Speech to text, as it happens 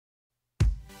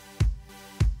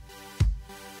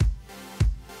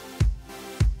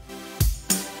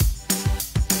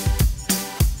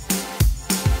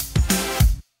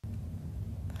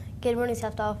Good morning,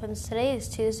 South Dolphins. Today is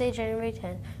Tuesday, January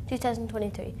 10,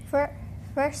 2023.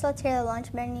 First, let's hear the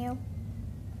lunch menu.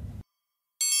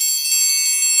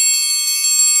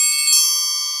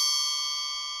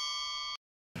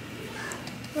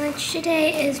 Lunch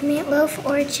today is meatloaf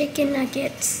or chicken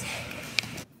nuggets.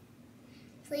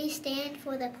 Please stand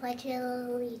for the Pledge of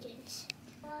Allegiance.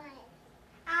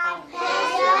 I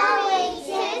pledge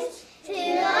allegiance to the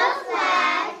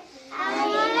flag of the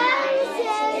United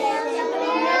States of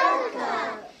America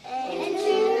and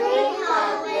to the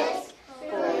republic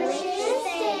for which it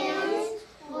stands,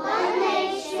 one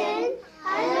nation,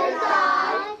 under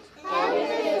God,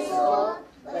 indivisible,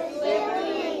 with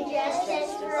liberty and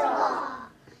justice for all.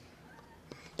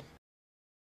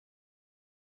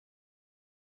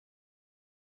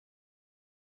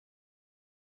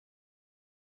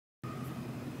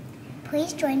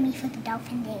 Please join me for the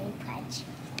Dolphin Daily Pledge.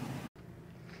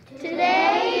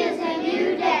 Today is a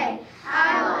new day.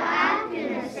 I will act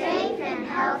in a safe and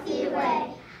healthy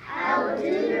way. I will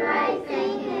do the right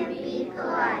thing and be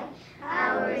polite.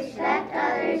 I will respect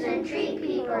others and treat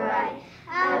people right.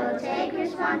 I will take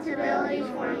responsibility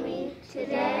for me.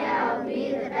 Today I will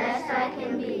be the best I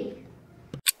can be.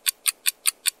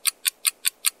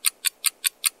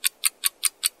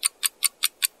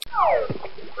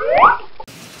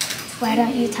 Why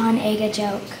don't you tell an egg a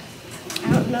joke?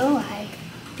 I don't know why.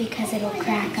 Because it'll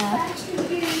crack up.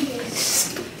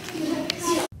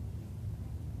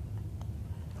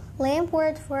 Lamp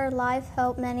Words for Life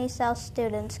help many South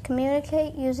students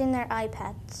communicate using their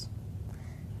iPads.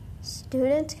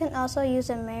 Students can also use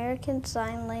American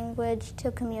Sign Language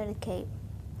to communicate.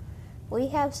 We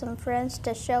have some friends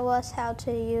to show us how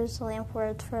to use Lamp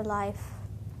Words for Life.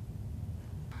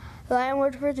 The Latin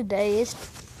word for today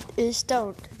is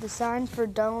don't. The sign for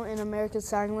don't in American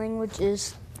Sign Language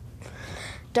is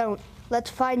don't. Let's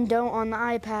find don't on the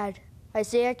iPad.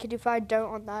 Isaiah, could you find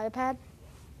don't on the iPad?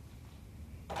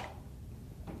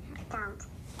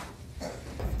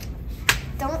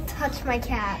 Don't touch my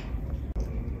cat.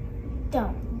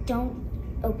 Don't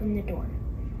open the door.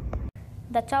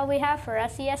 That's all we have for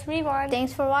SES Rewind.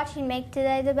 Thanks for watching. Make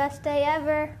today the best day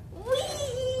ever. Whee!